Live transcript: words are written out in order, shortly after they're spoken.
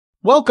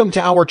Welcome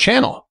to our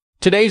channel.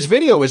 Today's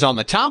video is on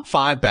the top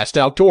 5 best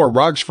outdoor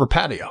rugs for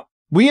patio.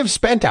 We have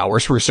spent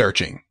hours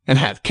researching and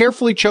have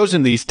carefully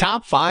chosen these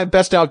top 5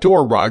 best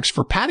outdoor rugs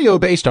for patio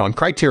based on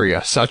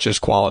criteria such as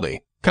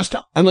quality,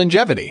 custom, and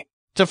longevity.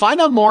 To find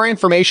out more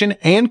information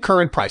and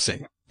current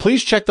pricing,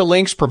 please check the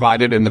links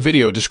provided in the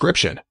video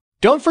description.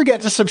 Don't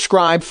forget to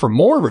subscribe for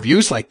more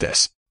reviews like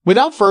this.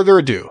 Without further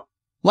ado,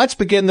 let's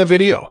begin the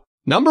video.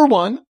 Number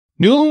 1.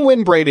 Nuloom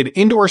Wynn Braided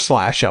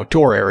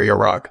Indoor/Outdoor Area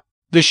Rug.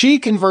 The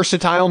chic and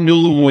versatile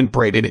Nuloom Wynn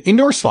Braided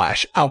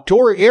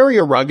Indoor/Outdoor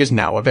Area Rug is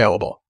now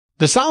available.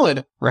 The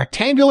solid,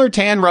 rectangular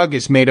tan rug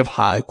is made of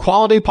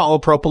high-quality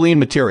polypropylene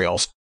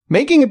materials,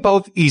 making it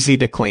both easy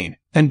to clean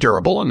and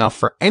durable enough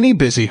for any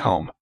busy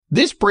home.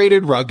 This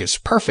braided rug is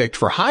perfect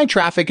for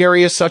high-traffic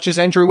areas such as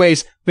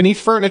entryways,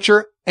 beneath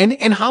furniture, and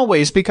in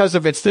hallways because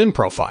of its thin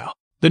profile.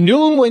 The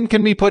Nuloom Wynn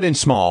can be put in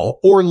small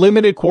or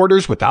limited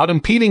quarters without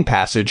impeding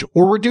passage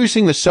or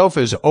reducing the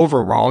sofa's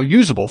overall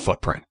usable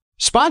footprint.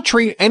 Spot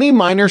treat any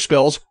minor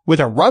spills with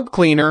a rug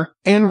cleaner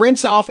and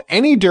rinse off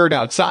any dirt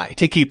outside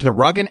to keep the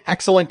rug in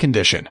excellent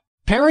condition.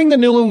 Pairing the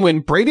Nuloom Wynn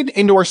Braided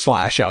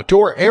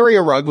Indoor/Outdoor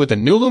Area Rug with a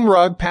Nuloom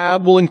rug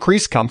pad will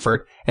increase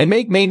comfort and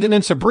make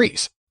maintenance a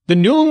breeze. The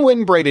Nuloom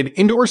Wynn Braided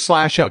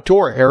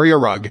Indoor/Outdoor Area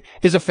Rug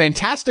is a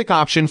fantastic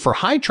option for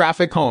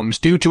high-traffic homes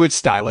due to its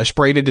stylish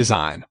braided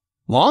design,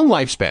 long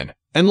lifespan,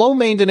 and low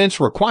maintenance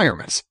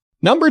requirements.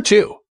 Number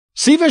 2.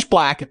 Seavish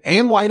Black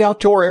and White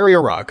Outdoor Area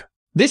Rug.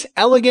 This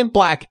elegant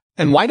black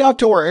and white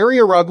outdoor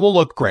area rug will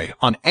look great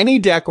on any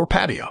deck or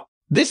patio.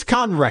 This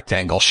cotton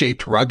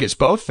rectangle-shaped rug is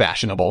both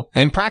fashionable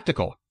and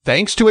practical,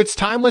 thanks to its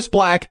timeless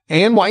black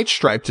and white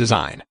striped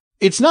design.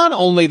 It's not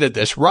only that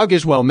this rug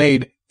is well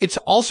made, it's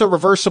also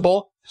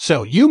reversible,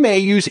 so you may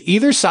use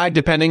either side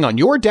depending on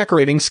your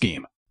decorating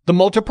scheme. The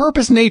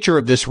multipurpose nature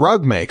of this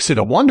rug makes it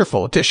a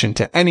wonderful addition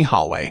to any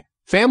hallway,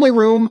 family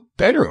room,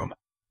 bedroom,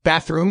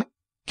 bathroom,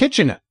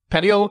 kitchen,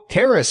 patio,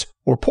 terrace,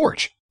 or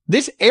porch.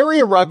 This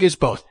area rug is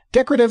both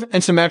decorative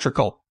and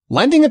symmetrical,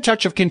 lending a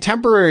touch of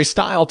contemporary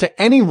style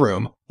to any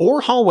room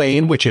or hallway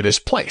in which it is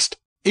placed.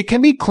 It can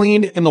be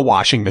cleaned in the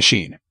washing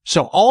machine,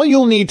 so all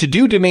you'll need to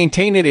do to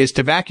maintain it is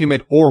to vacuum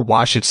it or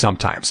wash it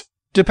sometimes,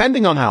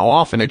 depending on how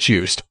often it's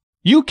used.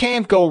 You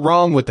can't go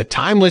wrong with the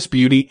timeless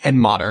beauty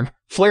and modern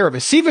flair of a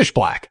Seavish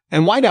Black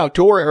and White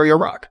Outdoor Area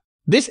Rug.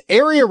 This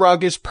area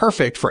rug is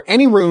perfect for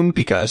any room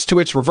because to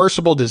its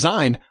reversible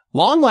design,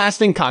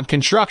 long-lasting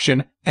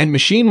construction, and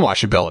machine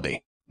washability.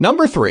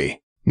 Number 3.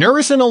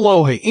 Nourison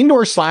Aloha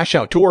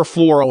Indoor/Outdoor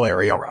Floral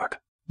Area Rug.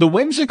 The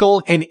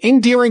whimsical and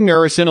endearing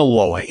Nourison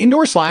Aloha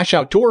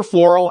Indoor/Outdoor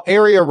Floral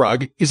Area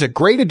Rug is a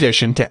great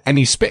addition to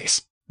any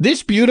space.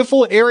 This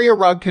beautiful area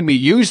rug can be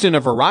used in a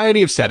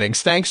variety of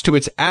settings thanks to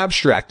its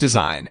abstract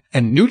design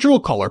and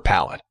neutral color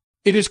palette.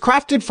 It is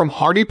crafted from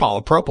hardy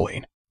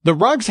polypropylene. The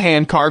rug's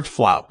hand-carved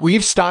flat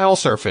weave style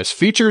surface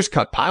features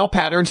cut pile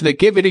patterns that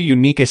give it a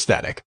unique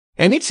aesthetic,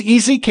 and its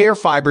easy care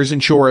fibers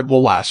ensure it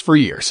will last for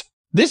years.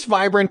 This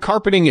vibrant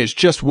carpeting is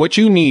just what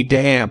you need to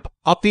amp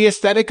up the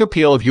aesthetic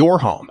appeal of your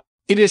home.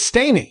 It is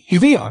stain,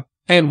 UV,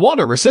 and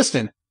water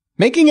resistant,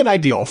 making it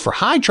ideal for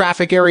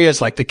high-traffic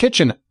areas like the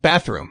kitchen,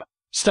 bathroom,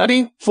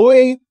 study,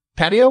 foyer,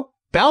 patio,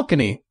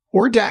 balcony,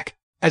 or deck.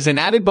 As an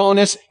added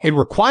bonus, it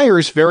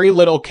requires very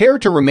little care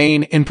to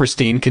remain in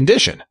pristine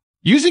condition.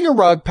 Using a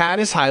rug pad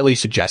is highly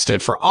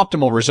suggested for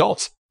optimal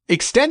results.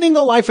 Extending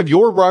the life of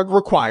your rug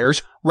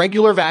requires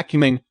regular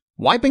vacuuming,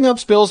 wiping up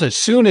spills as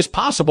soon as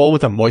possible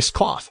with a moist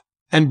cloth,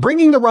 and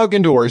bringing the rug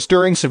indoors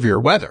during severe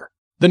weather.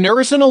 The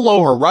Nourison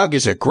Aloha rug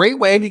is a great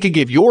way to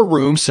give your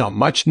room some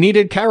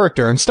much-needed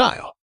character and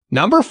style.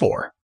 Number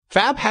 4.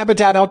 Fab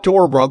Habitat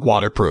Outdoor Rug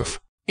Waterproof.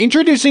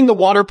 Introducing the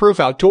waterproof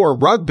outdoor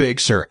rug Big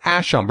Sur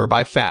Ash Umber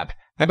by Fab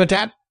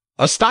Habitat,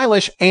 a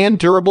stylish and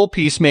durable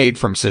piece made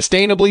from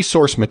sustainably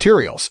sourced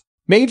materials,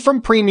 made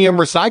from premium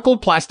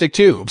recycled plastic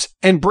tubes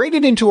and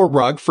braided into a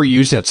rug for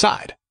use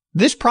outside.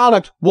 This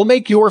product will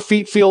make your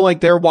feet feel like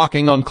they're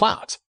walking on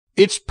clouds.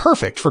 It's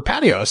perfect for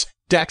patios,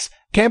 decks,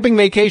 camping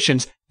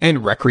vacations,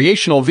 and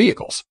recreational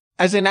vehicles.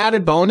 As an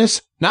added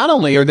bonus, not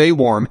only are they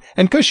warm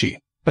and cushy,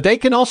 but they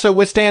can also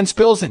withstand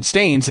spills and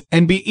stains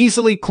and be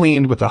easily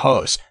cleaned with a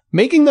hose,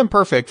 making them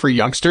perfect for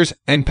youngsters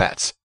and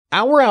pets.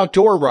 Our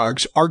outdoor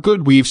rugs are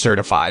Good Weave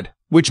certified,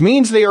 which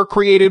means they are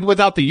created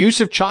without the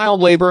use of child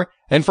labor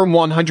and from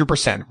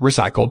 100%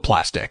 recycled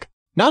plastic.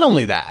 Not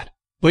only that,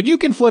 but you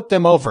can flip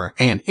them over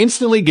and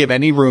instantly give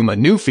any room a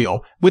new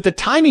feel with a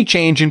tiny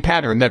change in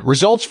pattern that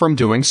results from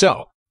doing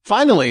so.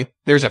 Finally,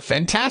 there's a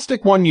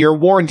fantastic 1-year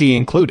warranty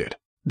included.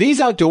 These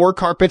outdoor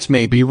carpets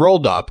may be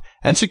rolled up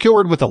and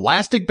secured with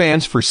elastic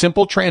bands for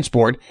simple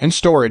transport and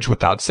storage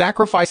without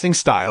sacrificing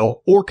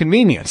style or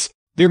convenience.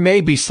 There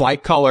may be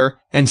slight color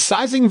and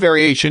sizing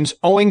variations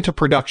owing to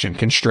production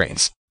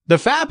constraints. The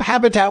Fab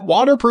Habitat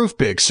Waterproof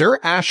Big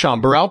Sur Ash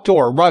Umber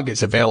Outdoor Rug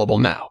is available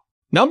now.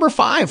 Number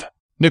 5.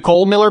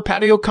 Nicole Miller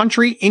Patio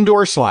Country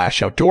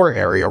Indoor/Outdoor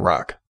Area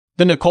Rug.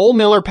 The Nicole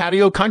Miller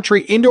Patio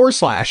Country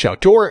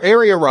Indoor/Outdoor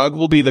Area Rug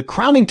will be the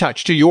crowning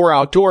touch to your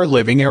outdoor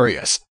living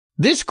areas.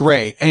 This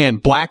gray and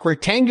black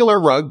rectangular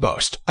rug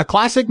boasts a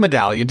classic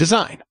medallion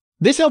design.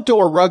 This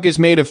outdoor rug is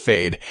made of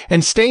fade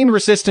and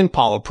stain-resistant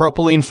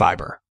polypropylene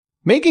fiber,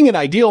 making it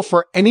ideal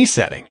for any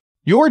setting.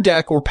 Your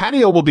deck or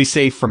patio will be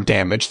safe from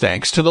damage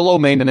thanks to the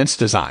low-maintenance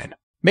design.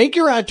 Make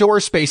your outdoor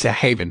space a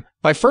haven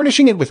by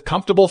furnishing it with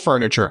comfortable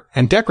furniture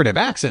and decorative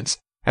accents,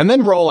 and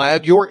then roll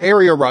out your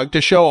area rug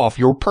to show off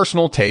your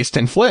personal taste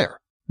and flair.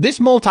 This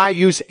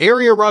multi-use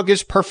area rug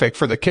is perfect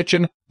for the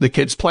kitchen, the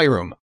kids'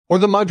 playroom, or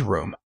the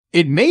mudroom.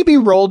 It may be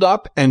rolled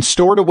up and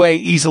stored away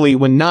easily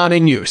when not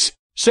in use.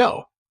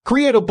 So,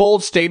 create a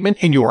bold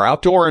statement in your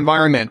outdoor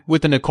environment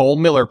with the Nicole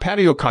Miller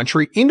Patio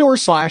Country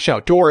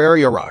Indoor/Outdoor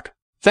Area Rug.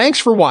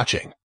 Thanks for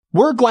watching.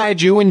 We're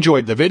glad you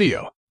enjoyed the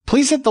video.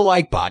 Please hit the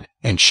like button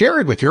and share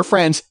it with your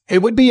friends.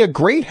 It would be a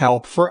great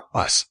help for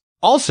us.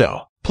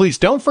 Also, please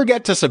don't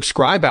forget to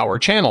subscribe our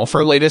channel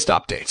for latest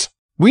updates.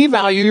 We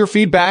value your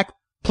feedback.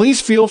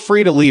 Please feel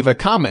free to leave a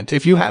comment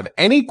if you have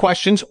any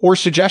questions or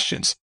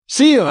suggestions.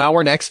 See you in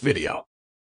our next video.